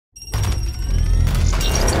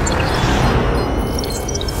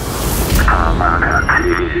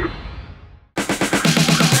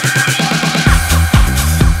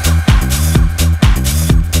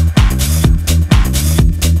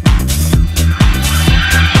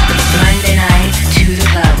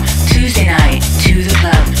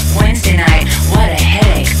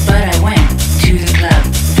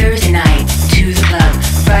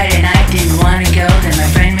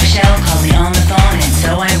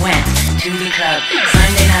club.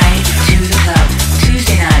 Monday night, to the club.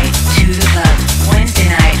 Tuesday night, to the club. Wednesday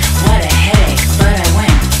night, what a headache, but I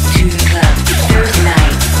went to the club. Thursday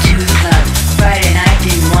night, to the club. Friday night,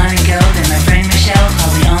 didn't want to go, then my friend Michelle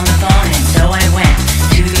called me on the phone, and so I went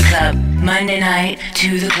to the club. Monday night,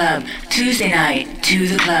 to the club. Tuesday night, to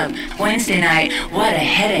the club. Wednesday night, what a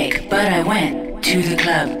headache, but I went to the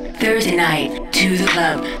club. Thursday night, to the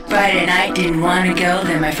club. Friday night, didn't want to go,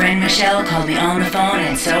 then my friend Michelle called me on the phone,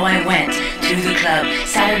 and so I went to the club.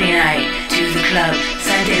 Saturday night, to the club.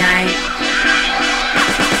 Sunday night,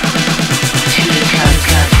 to the club,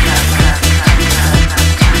 club, club, club, club, club,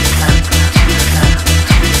 club, club, club, to the club,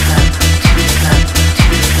 to the club, to the club, to the club, to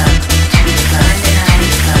the club. Monday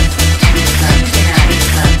night, club, to the club. Tuesday night,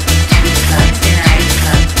 club, to the club. Wednesday night,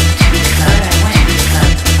 club, to the club. But I went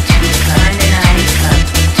club, to the club. Monday night, club,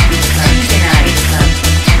 to the club. Tuesday night, club,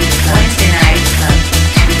 to the club. Wednesday night, club,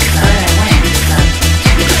 to the club. But I went club,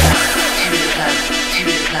 to the club, to the club, to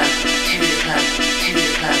the club, to the club, to the club, to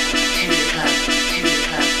the club, to the club, to the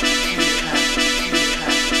club, to the club, to the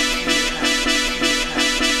club.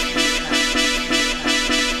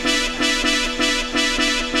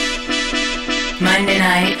 Monday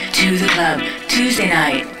night, to the club. Tuesday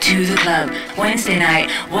night, to the club. Wednesday night,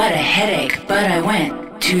 what a headache, but I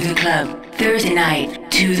went to the club. Thursday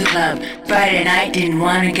night, to the club. Friday night, didn't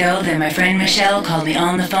want to go, then my friend Michelle called me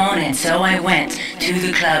on the phone, and so I went to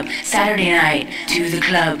the club. Saturday night, to the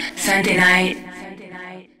club. Sunday night,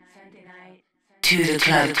 to the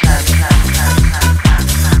club, club, club, club.